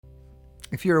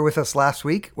If you were with us last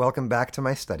week, welcome back to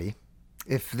my study.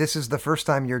 If this is the first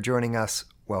time you're joining us,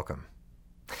 welcome.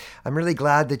 I'm really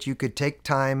glad that you could take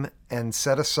time and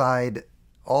set aside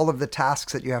all of the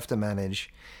tasks that you have to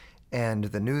manage and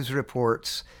the news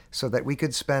reports so that we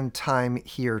could spend time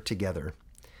here together.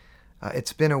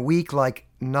 It's been a week like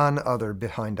none other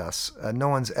behind us. No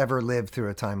one's ever lived through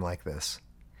a time like this.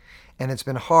 And it's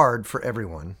been hard for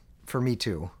everyone, for me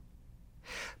too.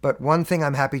 But one thing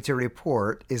I'm happy to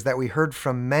report is that we heard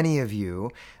from many of you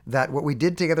that what we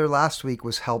did together last week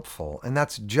was helpful, and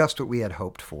that's just what we had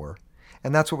hoped for.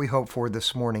 And that's what we hope for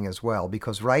this morning as well,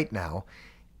 because right now,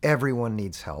 everyone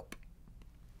needs help.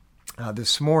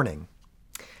 This morning,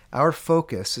 our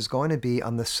focus is going to be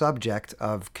on the subject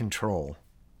of control.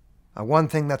 One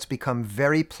thing that's become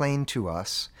very plain to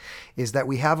us is that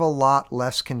we have a lot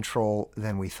less control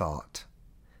than we thought.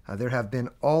 There have been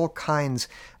all kinds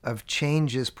of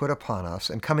changes put upon us,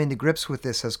 and coming to grips with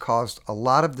this has caused a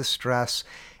lot of distress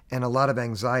and a lot of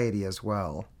anxiety as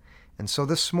well. And so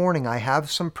this morning I have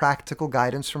some practical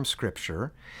guidance from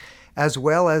Scripture, as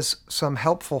well as some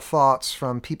helpful thoughts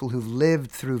from people who've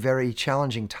lived through very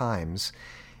challenging times,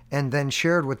 and then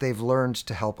shared what they've learned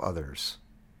to help others.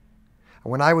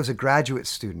 When I was a graduate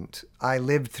student, I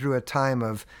lived through a time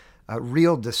of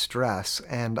real distress,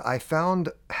 and I found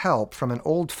help from an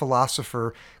old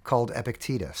philosopher called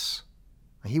Epictetus.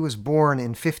 He was born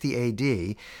in 50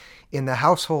 AD in the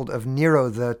household of Nero,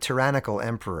 the tyrannical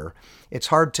emperor. It's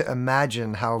hard to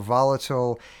imagine how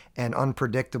volatile and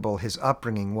unpredictable his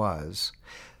upbringing was.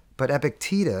 But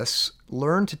Epictetus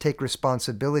learned to take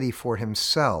responsibility for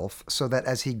himself so that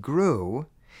as he grew,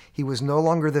 he was no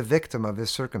longer the victim of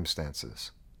his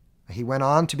circumstances. He went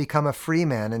on to become a free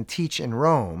man and teach in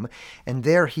Rome, and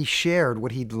there he shared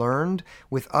what he'd learned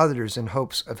with others in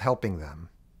hopes of helping them.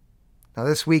 Now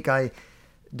this week I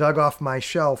dug off my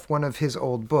shelf one of his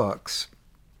old books,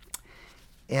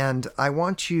 and I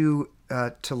want you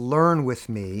to learn with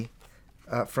me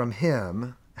from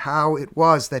him how it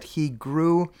was that he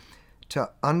grew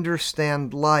to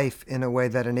understand life in a way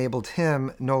that enabled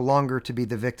him no longer to be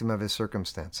the victim of his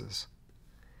circumstances.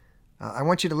 I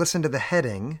want you to listen to the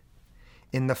heading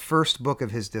in the first book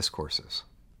of his discourses: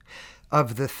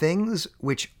 of the things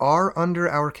which are under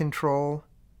our control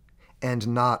and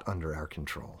not under our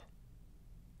control.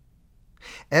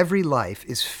 Every life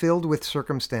is filled with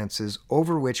circumstances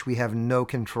over which we have no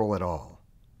control at all.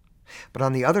 But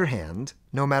on the other hand,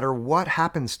 no matter what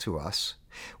happens to us,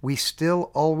 we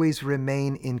still always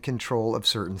remain in control of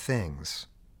certain things.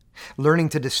 Learning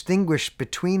to distinguish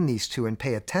between these two and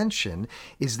pay attention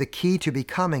is the key to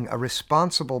becoming a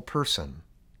responsible person.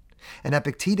 And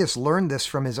Epictetus learned this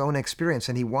from his own experience,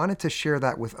 and he wanted to share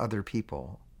that with other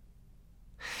people.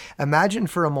 Imagine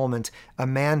for a moment a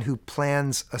man who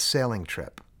plans a sailing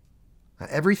trip.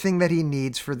 Everything that he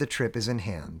needs for the trip is in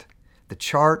hand. The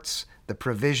charts, the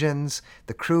provisions,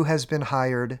 the crew has been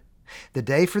hired. The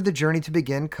day for the journey to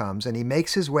begin comes, and he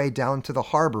makes his way down to the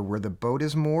harbor where the boat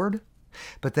is moored.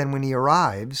 But then when he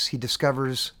arrives, he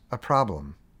discovers a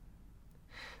problem.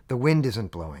 The wind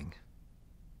isn't blowing.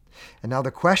 And now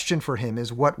the question for him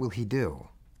is, what will he do?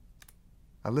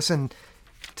 Now listen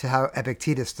to how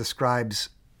Epictetus describes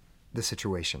the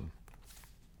situation.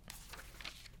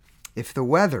 If the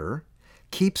weather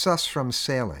keeps us from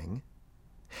sailing,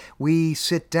 we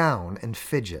sit down and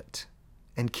fidget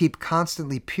and keep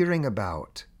constantly peering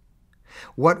about.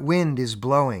 What wind is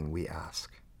blowing, we ask.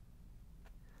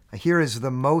 Here is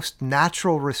the most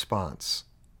natural response: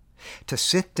 to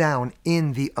sit down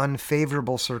in the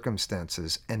unfavorable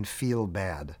circumstances and feel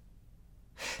bad.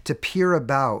 To peer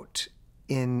about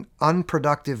in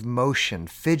unproductive motion,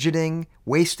 fidgeting,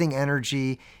 wasting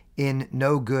energy in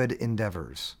no good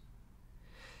endeavors.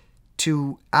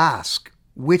 To ask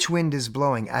which wind is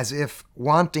blowing, as if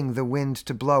wanting the wind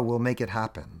to blow will make it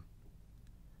happen.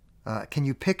 Can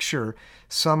you picture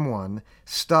someone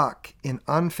stuck in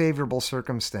unfavorable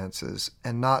circumstances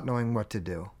and not knowing what to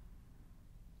do?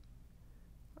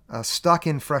 Stuck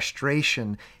in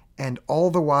frustration and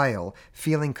all the while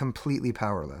feeling completely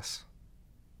powerless.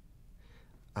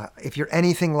 If you're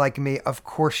anything like me, of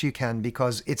course you can,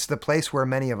 because it's the place where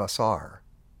many of us are.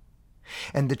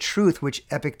 And the truth which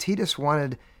Epictetus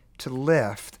wanted to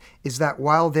lift is that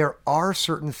while there are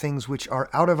certain things which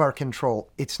are out of our control,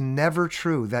 it's never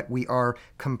true that we are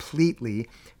completely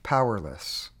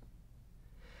powerless.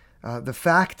 The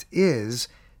fact is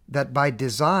that by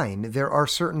design, there are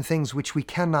certain things which we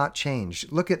cannot change.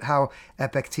 Look at how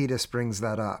Epictetus brings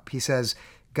that up. He says,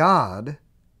 God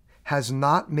has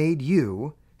not made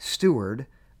you steward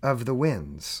of the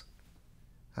winds.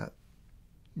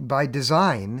 By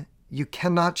design, you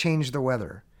cannot change the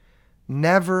weather.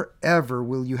 Never, ever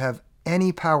will you have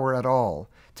any power at all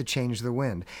to change the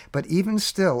wind. But even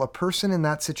still, a person in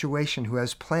that situation who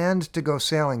has planned to go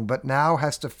sailing but now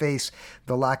has to face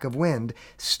the lack of wind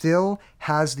still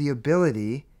has the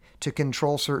ability to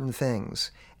control certain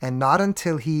things. And not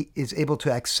until he is able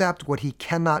to accept what he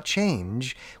cannot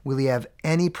change will he have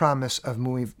any promise of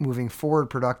moving forward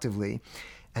productively.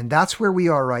 And that's where we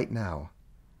are right now.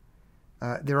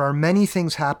 There are many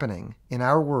things happening in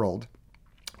our world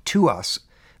to us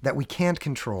that we can't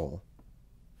control.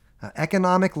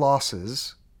 Economic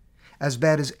losses, as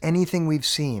bad as anything we've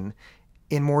seen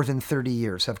in more than 30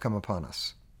 years, have come upon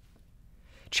us.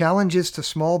 Challenges to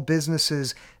small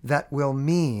businesses that will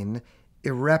mean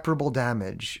irreparable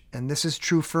damage, and this is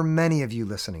true for many of you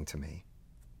listening to me.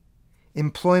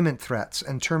 Employment threats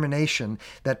and termination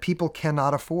that people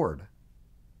cannot afford.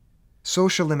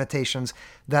 Social limitations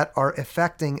that are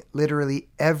affecting literally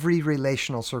every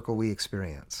relational circle we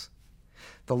experience.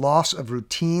 The loss of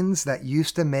routines that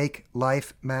used to make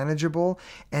life manageable,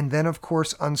 and then, of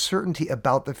course, uncertainty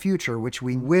about the future, which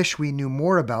we wish we knew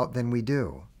more about than we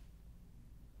do.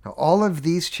 Now, all of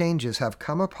these changes have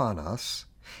come upon us,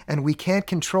 and we can't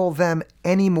control them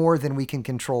any more than we can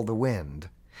control the wind.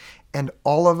 And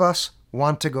all of us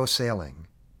want to go sailing.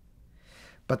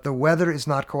 But the weather is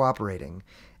not cooperating,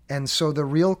 and so the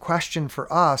real question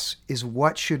for us is,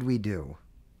 what should we do?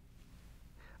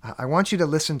 I want you to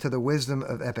listen to the wisdom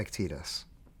of Epictetus.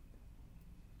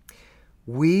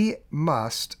 We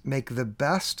must make the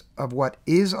best of what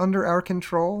is under our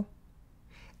control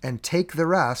and take the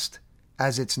rest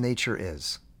as its nature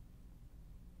is.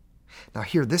 Now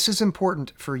here, this is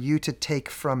important for you to take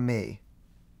from me.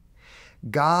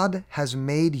 God has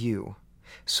made you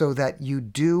so that you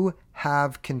do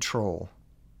have control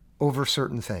over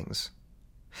certain things.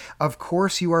 Of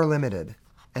course, you are limited.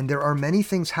 And there are many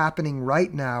things happening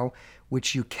right now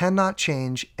which you cannot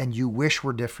change and you wish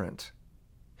were different.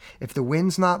 If the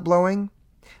wind's not blowing,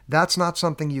 that's not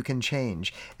something you can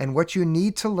change. And what you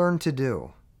need to learn to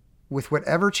do with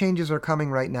whatever changes are coming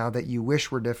right now that you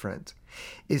wish were different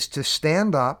is to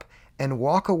stand up and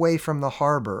walk away from the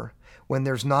harbor when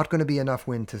there's not going to be enough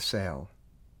wind to sail.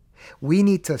 We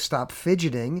need to stop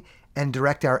fidgeting and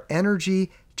direct our energy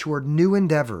toward new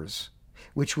endeavors,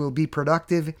 which will be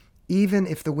productive even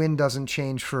if the wind doesn't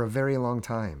change for a very long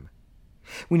time.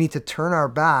 We need to turn our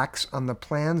backs on the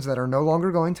plans that are no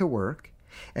longer going to work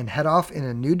and head off in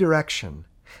a new direction,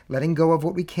 letting go of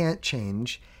what we can't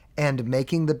change and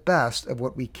making the best of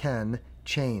what we can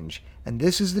change. And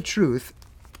this is the truth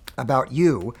about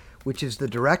you, which is the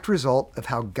direct result of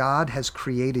how God has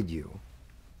created you.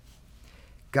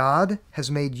 God has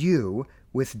made you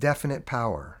with definite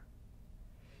power.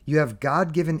 You have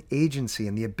God-given agency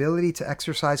and the ability to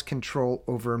exercise control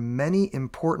over many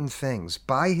important things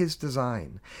by His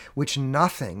design, which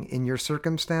nothing in your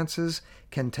circumstances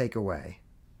can take away.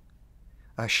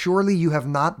 Surely you have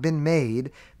not been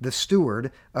made the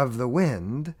steward of the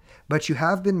wind, but you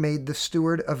have been made the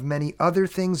steward of many other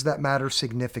things that matter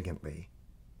significantly.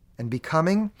 And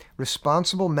becoming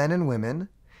responsible men and women,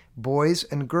 boys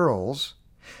and girls,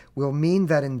 will mean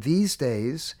that in these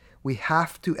days we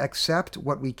have to accept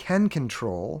what we can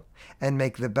control and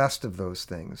make the best of those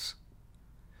things.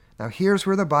 Now here's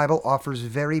where the Bible offers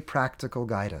very practical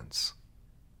guidance.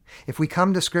 If we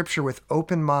come to Scripture with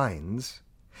open minds,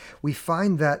 we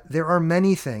find that there are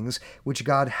many things which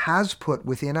God has put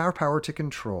within our power to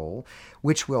control,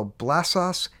 which will bless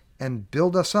us and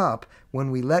build us up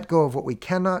when we let go of what we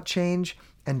cannot change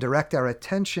and direct our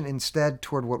attention instead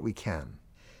toward what we can.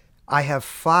 I have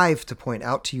 5 to point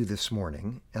out to you this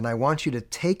morning, and I want you to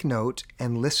take note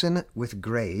and listen with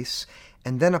grace,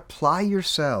 and then apply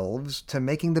yourselves to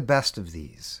making the best of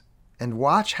these, and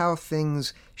watch how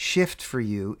things shift for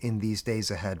you in these days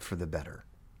ahead for the better.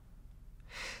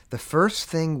 The first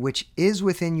thing which is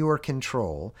within your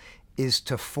control is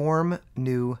to form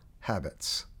new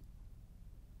habits.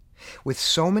 With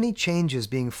so many changes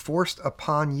being forced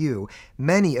upon you,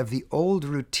 many of the old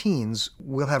routines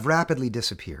will have rapidly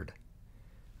disappeared.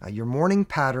 Your morning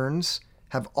patterns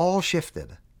have all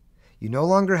shifted. You no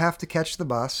longer have to catch the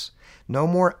bus, no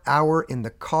more hour in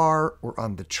the car or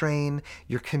on the train.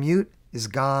 Your commute is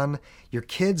gone. Your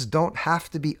kids don't have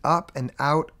to be up and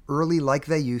out early like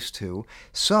they used to,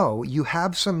 so you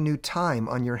have some new time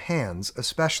on your hands,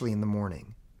 especially in the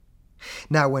morning.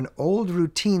 Now, when old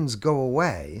routines go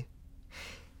away,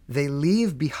 they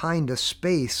leave behind a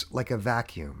space like a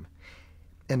vacuum.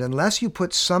 And unless you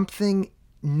put something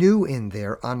new in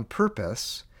there on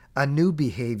purpose, a new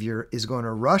behavior is going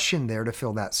to rush in there to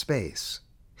fill that space.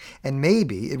 And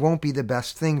maybe it won't be the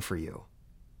best thing for you.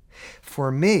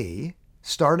 For me,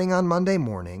 starting on Monday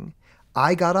morning,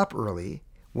 I got up early,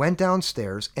 went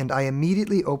downstairs, and I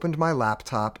immediately opened my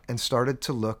laptop and started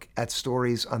to look at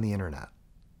stories on the internet.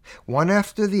 One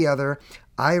after the other,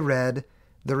 I read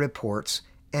the reports,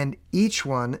 and each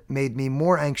one made me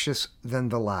more anxious than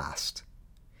the last.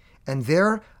 And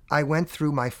there I went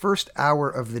through my first hour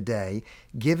of the day,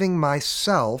 giving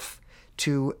myself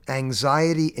to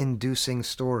anxiety-inducing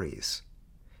stories.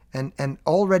 And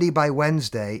already by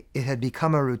Wednesday, it had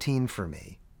become a routine for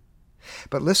me.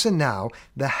 But listen now,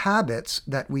 the habits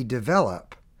that we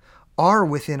develop are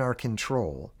within our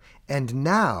control. And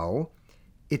now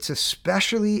it's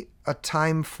especially a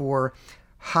time for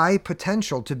high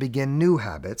potential to begin new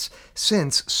habits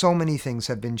since so many things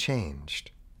have been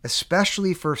changed,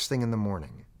 especially first thing in the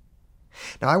morning.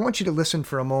 Now, I want you to listen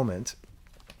for a moment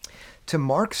to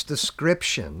Mark's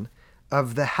description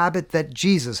of the habit that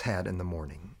Jesus had in the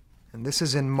morning. And this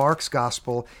is in Mark's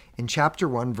Gospel in chapter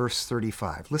 1, verse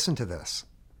 35. Listen to this.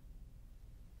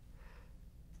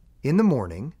 In the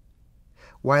morning,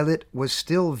 while it was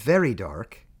still very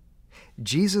dark,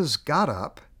 Jesus got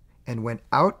up and went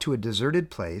out to a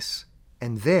deserted place,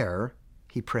 and there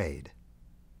he prayed.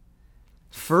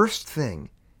 First thing,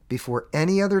 before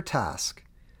any other task,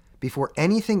 before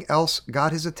anything else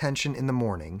got his attention in the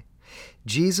morning,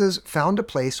 Jesus found a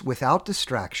place without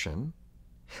distraction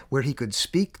where he could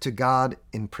speak to God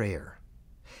in prayer.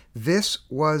 This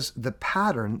was the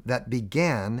pattern that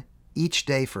began each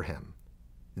day for him.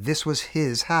 This was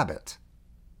his habit.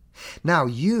 Now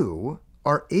you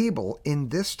are able in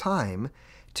this time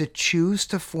to choose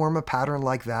to form a pattern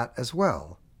like that as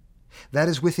well. That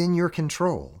is within your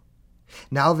control.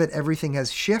 Now that everything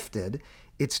has shifted,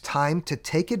 it's time to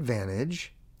take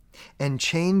advantage and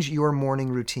change your morning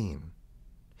routine.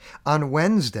 On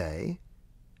Wednesday,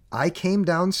 I came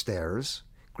downstairs,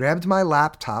 grabbed my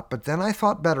laptop, but then I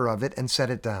thought better of it and set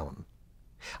it down.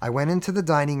 I went into the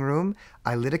dining room,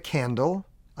 I lit a candle,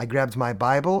 I grabbed my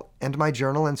Bible and my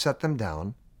journal and set them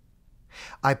down.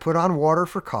 I put on water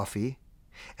for coffee,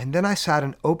 and then I sat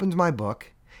and opened my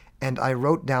book, and I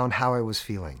wrote down how I was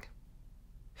feeling.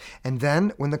 And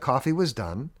then, when the coffee was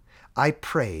done, I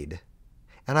prayed,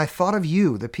 and I thought of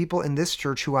you, the people in this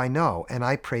church who I know, and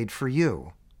I prayed for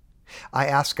you. I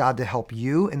asked God to help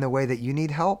you in the way that you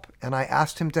need help, and I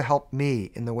asked him to help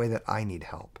me in the way that I need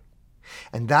help.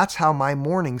 And that's how my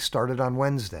morning started on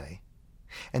Wednesday.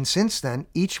 And since then,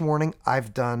 each morning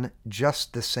I've done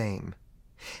just the same.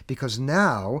 Because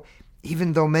now,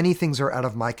 even though many things are out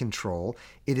of my control,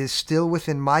 it is still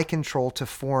within my control to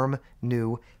form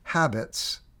new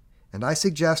habits. And I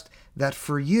suggest that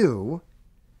for you,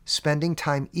 spending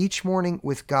time each morning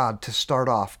with God to start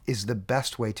off is the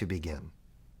best way to begin.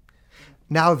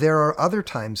 Now, there are other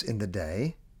times in the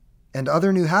day and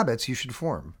other new habits you should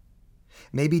form.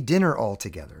 Maybe dinner all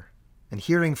together and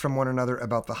hearing from one another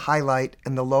about the highlight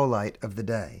and the lowlight of the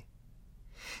day.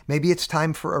 Maybe it's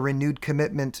time for a renewed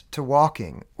commitment to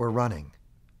walking or running.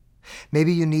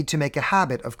 Maybe you need to make a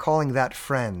habit of calling that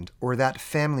friend or that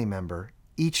family member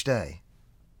each day.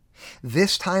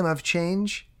 This time of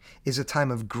change is a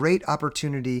time of great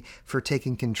opportunity for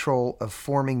taking control of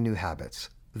forming new habits.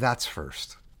 That's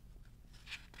first.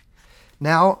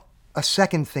 Now, a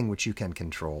second thing which you can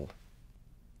control.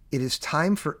 It is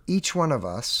time for each one of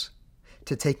us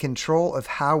to take control of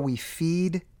how we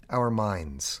feed our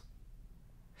minds.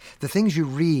 The things you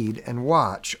read and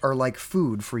watch are like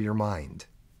food for your mind.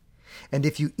 And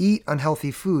if you eat unhealthy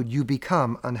food, you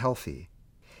become unhealthy.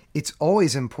 It's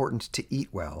always important to eat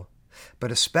well,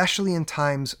 but especially in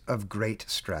times of great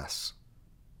stress.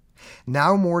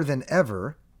 Now more than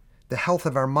ever, the health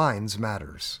of our minds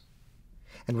matters.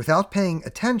 And without paying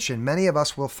attention, many of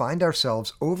us will find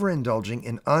ourselves overindulging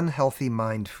in unhealthy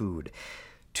mind food.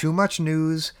 Too much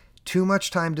news, too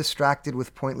much time distracted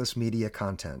with pointless media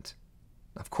content.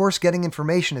 Of course, getting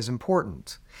information is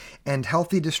important, and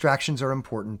healthy distractions are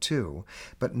important too.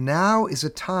 But now is a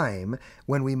time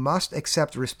when we must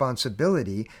accept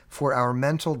responsibility for our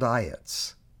mental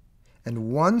diets.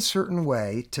 And one certain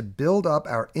way to build up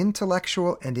our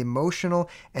intellectual and emotional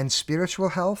and spiritual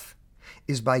health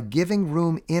is by giving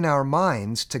room in our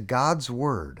minds to God's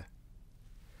Word.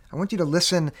 I want you to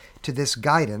listen to this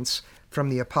guidance from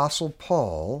the Apostle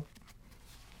Paul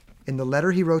in the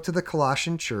letter he wrote to the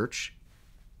Colossian church.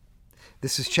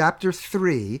 This is chapter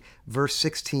 3, verse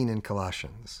 16 in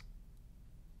Colossians.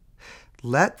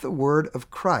 Let the word of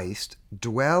Christ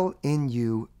dwell in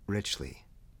you richly.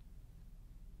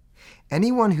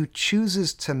 Anyone who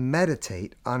chooses to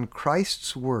meditate on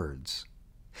Christ's words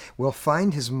will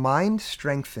find his mind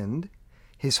strengthened,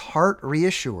 his heart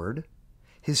reassured,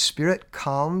 his spirit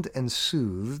calmed and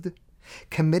soothed,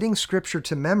 Committing Scripture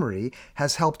to memory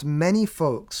has helped many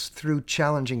folks through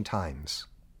challenging times.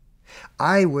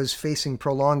 I was facing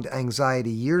prolonged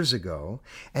anxiety years ago,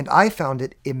 and I found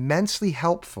it immensely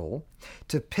helpful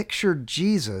to picture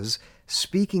Jesus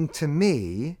speaking to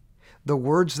me the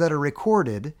words that are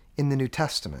recorded in the New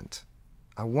Testament.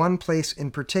 One place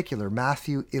in particular,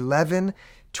 Matthew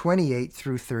 11:28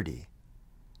 through 30.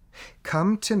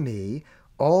 Come to me,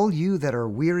 all you that are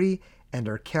weary and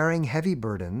are carrying heavy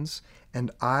burdens,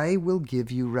 and I will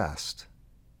give you rest.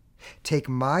 Take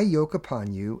my yoke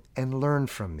upon you and learn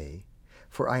from me,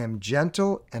 for I am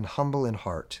gentle and humble in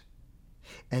heart,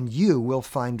 and you will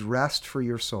find rest for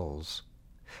your souls.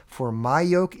 For my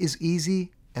yoke is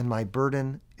easy and my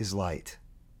burden is light.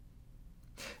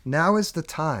 Now is the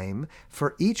time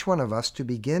for each one of us to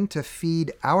begin to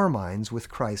feed our minds with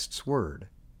Christ's word,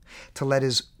 to let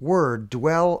his word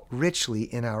dwell richly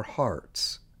in our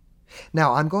hearts.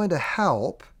 Now, I'm going to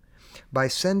help by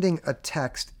sending a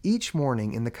text each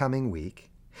morning in the coming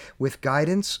week with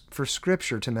guidance for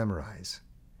Scripture to memorize.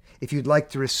 If you'd like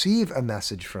to receive a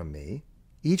message from me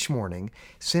each morning,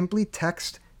 simply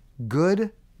text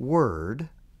 "Good Word"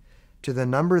 to the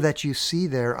number that you see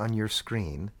there on your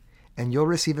screen, and you'll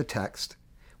receive a text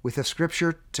with a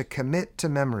Scripture to commit to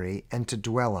memory and to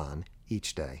dwell on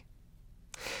each day.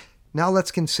 Now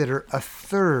let's consider a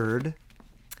third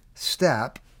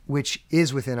step which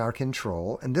is within our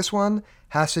control, and this one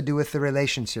has to do with the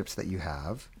relationships that you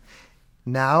have.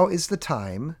 Now is the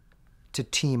time to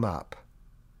team up.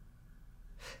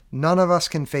 None of us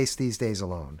can face these days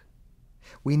alone.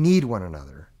 We need one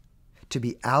another to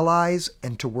be allies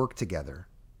and to work together,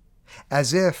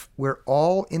 as if we're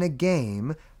all in a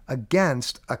game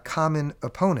against a common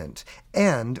opponent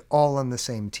and all on the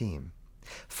same team,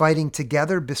 fighting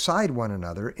together beside one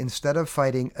another instead of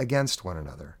fighting against one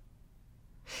another.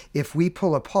 If we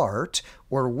pull apart,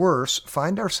 or worse,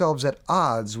 find ourselves at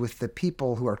odds with the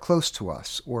people who are close to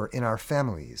us or in our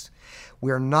families,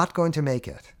 we are not going to make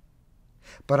it.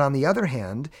 But on the other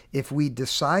hand, if we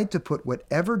decide to put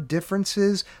whatever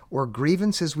differences or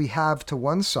grievances we have to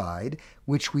one side,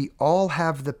 which we all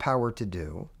have the power to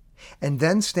do, and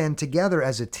then stand together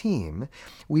as a team,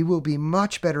 we will be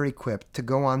much better equipped to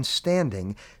go on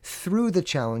standing through the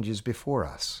challenges before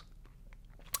us.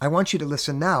 I want you to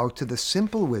listen now to the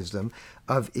simple wisdom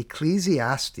of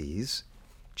Ecclesiastes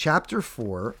chapter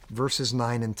 4, verses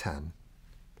 9 and 10.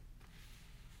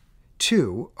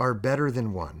 2 are better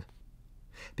than 1,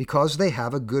 because they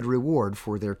have a good reward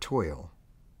for their toil.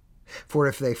 For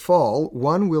if they fall,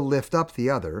 one will lift up the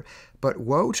other, but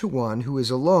woe to one who is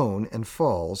alone and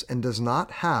falls and does not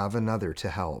have another to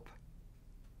help.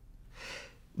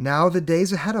 Now the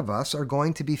days ahead of us are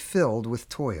going to be filled with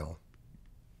toil.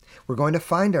 We're going to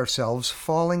find ourselves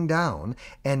falling down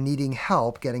and needing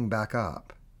help getting back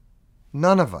up.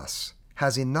 None of us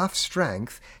has enough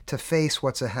strength to face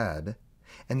what's ahead,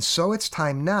 and so it's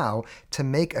time now to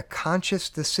make a conscious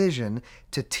decision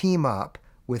to team up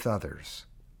with others.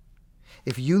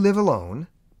 If you live alone,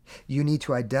 you need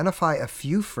to identify a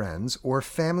few friends or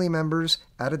family members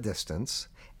at a distance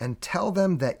and tell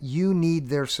them that you need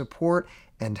their support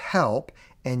and help,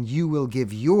 and you will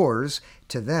give yours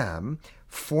to them.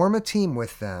 Form a team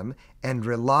with them and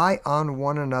rely on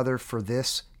one another for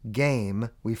this game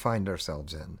we find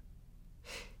ourselves in.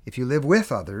 If you live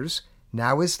with others,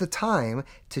 now is the time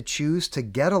to choose to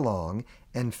get along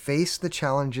and face the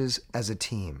challenges as a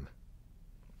team.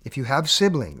 If you have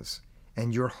siblings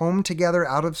and you're home together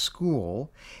out of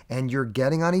school and you're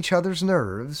getting on each other's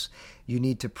nerves, you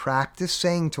need to practice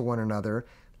saying to one another,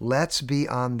 "Let's be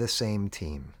on the same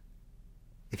team."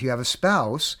 If you have a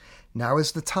spouse, now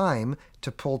is the time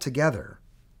to pull together.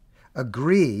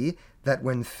 Agree that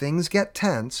when things get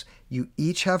tense, you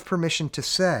each have permission to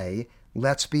say,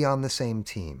 "Let's be on the same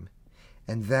team."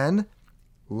 And then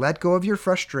let go of your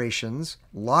frustrations,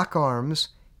 lock arms,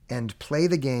 and play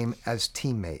the game as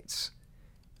teammates.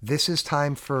 This is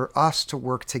time for us to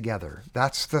work together.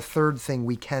 That's the third thing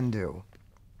we can do.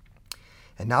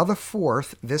 And now the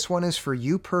fourth, this one is for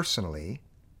you personally.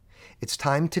 It's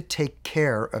time to take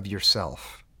care of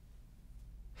yourself.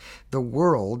 The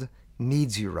world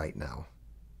needs you right now.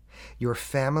 Your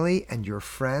family and your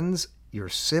friends, your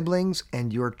siblings,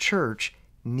 and your church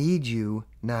need you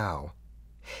now.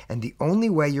 And the only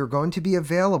way you're going to be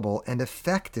available and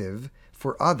effective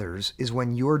for others is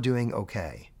when you're doing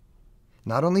okay.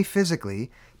 Not only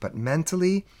physically, but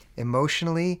mentally,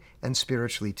 emotionally, and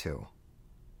spiritually too.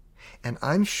 And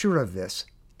I'm sure of this.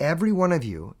 Every one of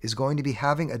you is going to be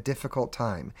having a difficult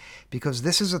time, because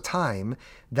this is a time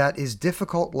that is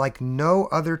difficult like no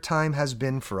other time has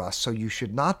been for us. So you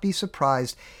should not be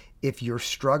surprised if you're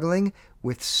struggling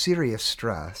with serious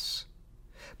stress.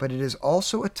 But it is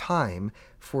also a time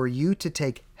for you to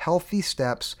take healthy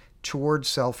steps toward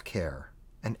self-care.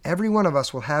 And every one of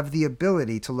us will have the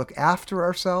ability to look after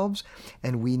ourselves,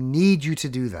 and we need you to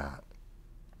do that.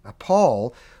 Now,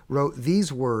 Paul wrote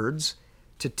these words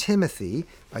to Timothy,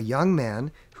 a young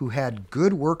man who had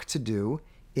good work to do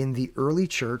in the early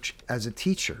church as a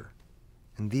teacher.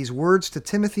 And these words to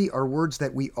Timothy are words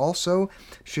that we also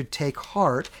should take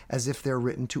heart as if they're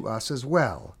written to us as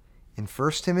well. In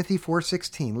 1 Timothy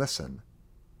 4:16, listen.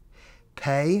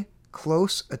 Pay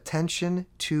close attention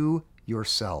to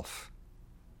yourself.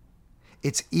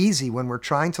 It's easy when we're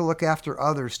trying to look after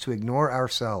others to ignore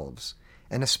ourselves,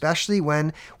 and especially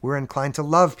when we're inclined to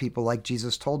love people like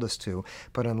Jesus told us to.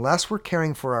 But unless we're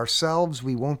caring for ourselves,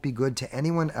 we won't be good to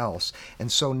anyone else.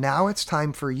 And so now it's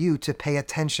time for you to pay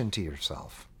attention to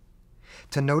yourself,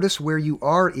 to notice where you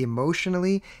are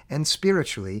emotionally and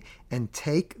spiritually, and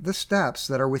take the steps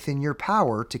that are within your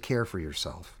power to care for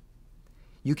yourself.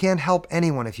 You can't help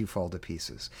anyone if you fall to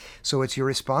pieces. So it's your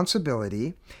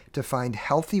responsibility to find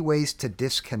healthy ways to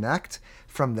disconnect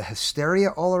from the hysteria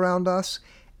all around us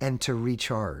and to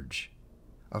recharge.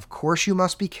 Of course, you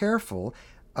must be careful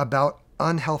about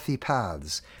unhealthy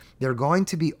paths. They're going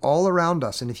to be all around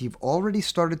us, and if you've already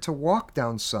started to walk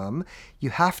down some,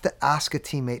 you have to ask a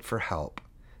teammate for help.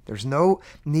 There's no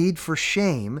need for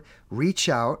shame. Reach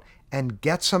out and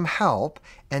get some help,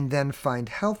 and then find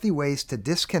healthy ways to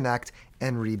disconnect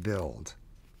and rebuild.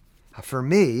 For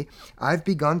me, I've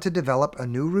begun to develop a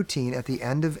new routine at the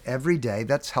end of every day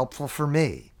that's helpful for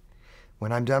me.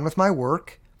 When I'm done with my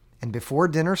work, and before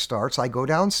dinner starts, I go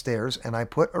downstairs and I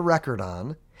put a record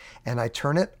on, and I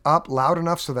turn it up loud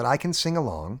enough so that I can sing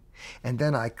along, and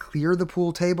then I clear the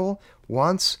pool table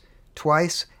once,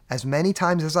 twice, as many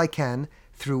times as I can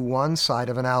through one side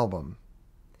of an album.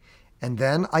 And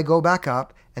then I go back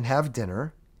up and have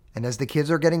dinner, and as the kids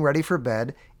are getting ready for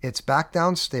bed, it's back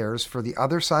downstairs for the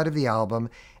other side of the album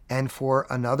and for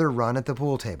another run at the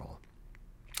pool table.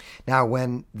 Now,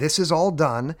 when this is all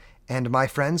done, and my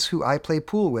friends who I play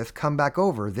pool with come back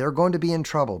over, they're going to be in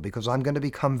trouble because I'm going to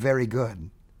become very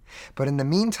good. But in the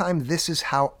meantime, this is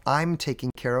how I'm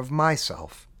taking care of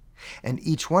myself. And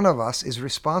each one of us is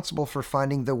responsible for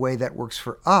finding the way that works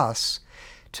for us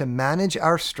to manage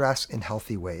our stress in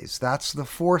healthy ways. That's the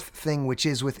fourth thing which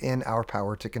is within our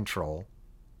power to control.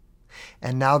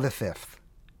 And now the fifth.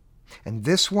 And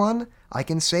this one I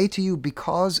can say to you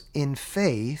because in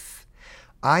faith,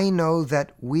 I know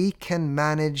that we can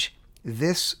manage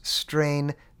this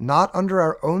strain not under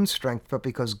our own strength, but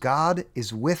because God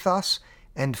is with us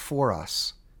and for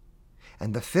us.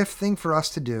 And the fifth thing for us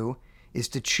to do is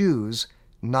to choose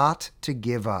not to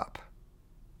give up.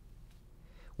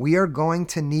 We are going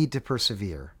to need to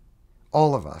persevere,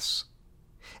 all of us.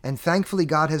 And thankfully,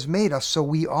 God has made us so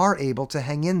we are able to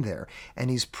hang in there. And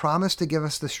He's promised to give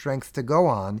us the strength to go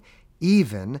on,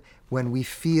 even when we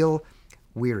feel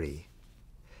weary.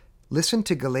 Listen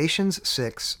to Galatians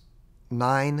 6,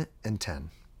 9 and 10.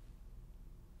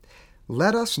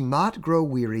 Let us not grow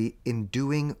weary in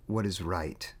doing what is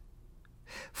right,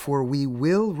 for we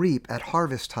will reap at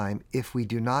harvest time if we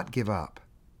do not give up.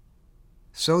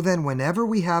 So then, whenever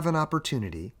we have an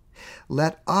opportunity,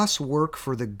 let us work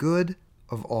for the good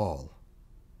of all.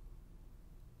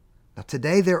 Now,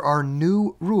 today there are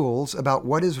new rules about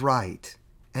what is right,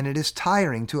 and it is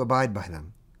tiring to abide by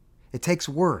them. It takes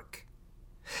work.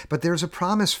 But there's a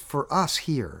promise for us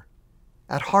here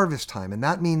at harvest time, and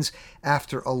that means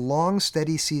after a long,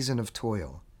 steady season of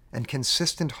toil and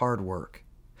consistent hard work,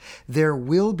 there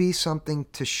will be something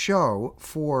to show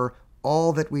for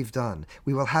all that we've done.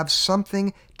 We will have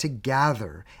something to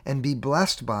gather and be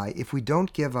blessed by if we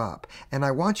don't give up. And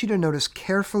I want you to notice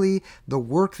carefully the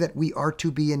work that we are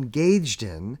to be engaged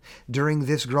in during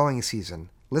this growing season.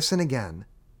 Listen again.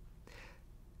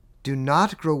 Do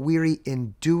not grow weary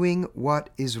in doing what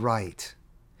is right.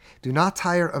 Do not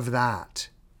tire of that,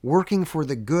 working for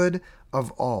the good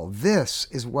of all. This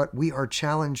is what we are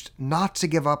challenged not to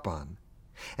give up on.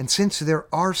 And since there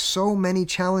are so many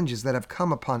challenges that have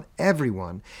come upon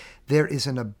everyone, there is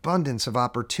an abundance of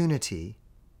opportunity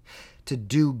to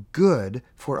do good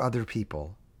for other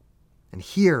people. And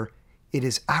here, it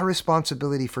is our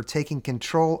responsibility for taking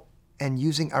control and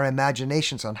using our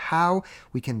imaginations on how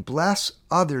we can bless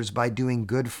others by doing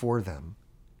good for them.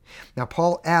 Now,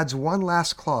 Paul adds one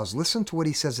last clause. Listen to what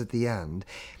he says at the end.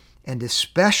 And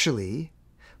especially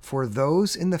for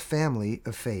those in the family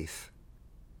of faith.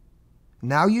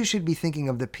 Now you should be thinking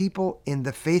of the people in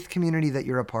the faith community that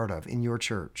you're a part of, in your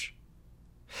church.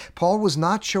 Paul was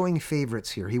not showing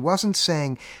favorites here. He wasn't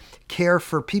saying care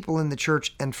for people in the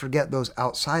church and forget those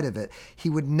outside of it. He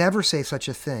would never say such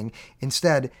a thing.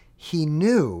 Instead, he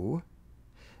knew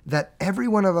that every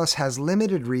one of us has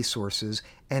limited resources,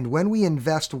 and when we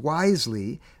invest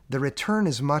wisely, the return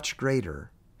is much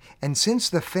greater. And since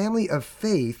the family of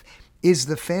faith is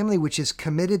the family which is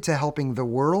committed to helping the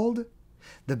world,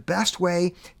 the best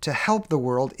way to help the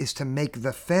world is to make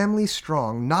the family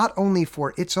strong, not only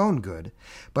for its own good,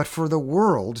 but for the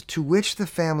world to which the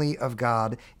family of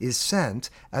God is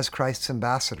sent as Christ's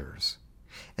ambassadors.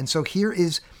 And so here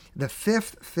is the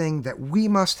fifth thing that we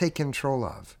must take control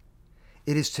of.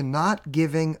 It is to not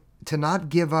give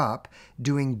up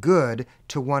doing good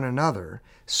to one another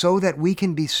so that we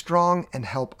can be strong and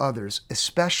help others,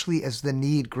 especially as the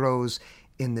need grows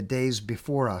in the days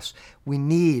before us. We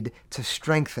need to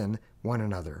strengthen one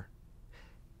another.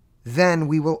 Then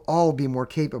we will all be more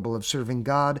capable of serving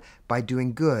God by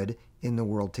doing good in the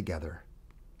world together.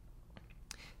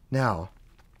 Now,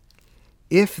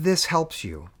 if this helps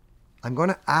you, I'm going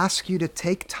to ask you to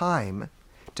take time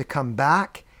to come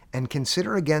back and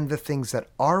consider again the things that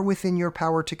are within your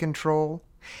power to control,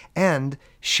 and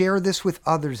share this with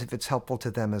others if it's helpful to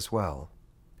them as well.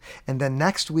 And then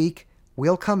next week,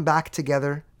 we'll come back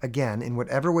together again in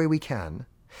whatever way we can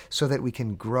so that we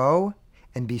can grow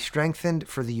and be strengthened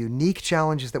for the unique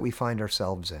challenges that we find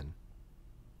ourselves in.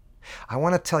 I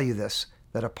want to tell you this,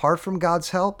 that apart from God's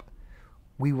help,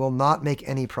 we will not make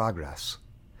any progress.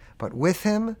 But with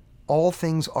Him, all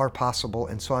things are possible,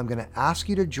 and so I'm going to ask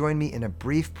you to join me in a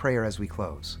brief prayer as we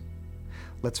close.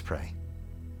 Let's pray.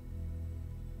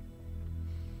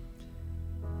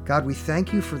 God, we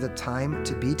thank you for the time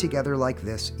to be together like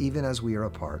this, even as we are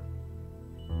apart.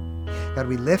 God,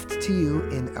 we lift to you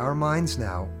in our minds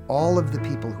now all of the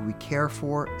people who we care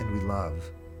for and we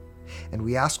love, and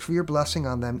we ask for your blessing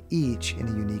on them each in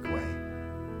a unique way.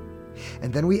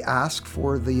 And then we ask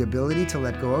for the ability to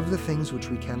let go of the things which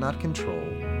we cannot control,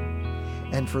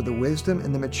 and for the wisdom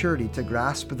and the maturity to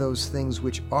grasp those things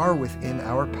which are within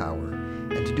our power,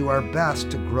 and to do our best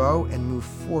to grow and move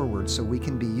forward so we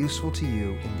can be useful to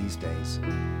you in these days.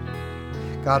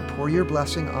 God, pour your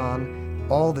blessing on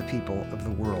all the people of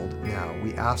the world now.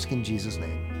 We ask in Jesus'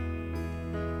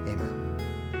 name. Amen.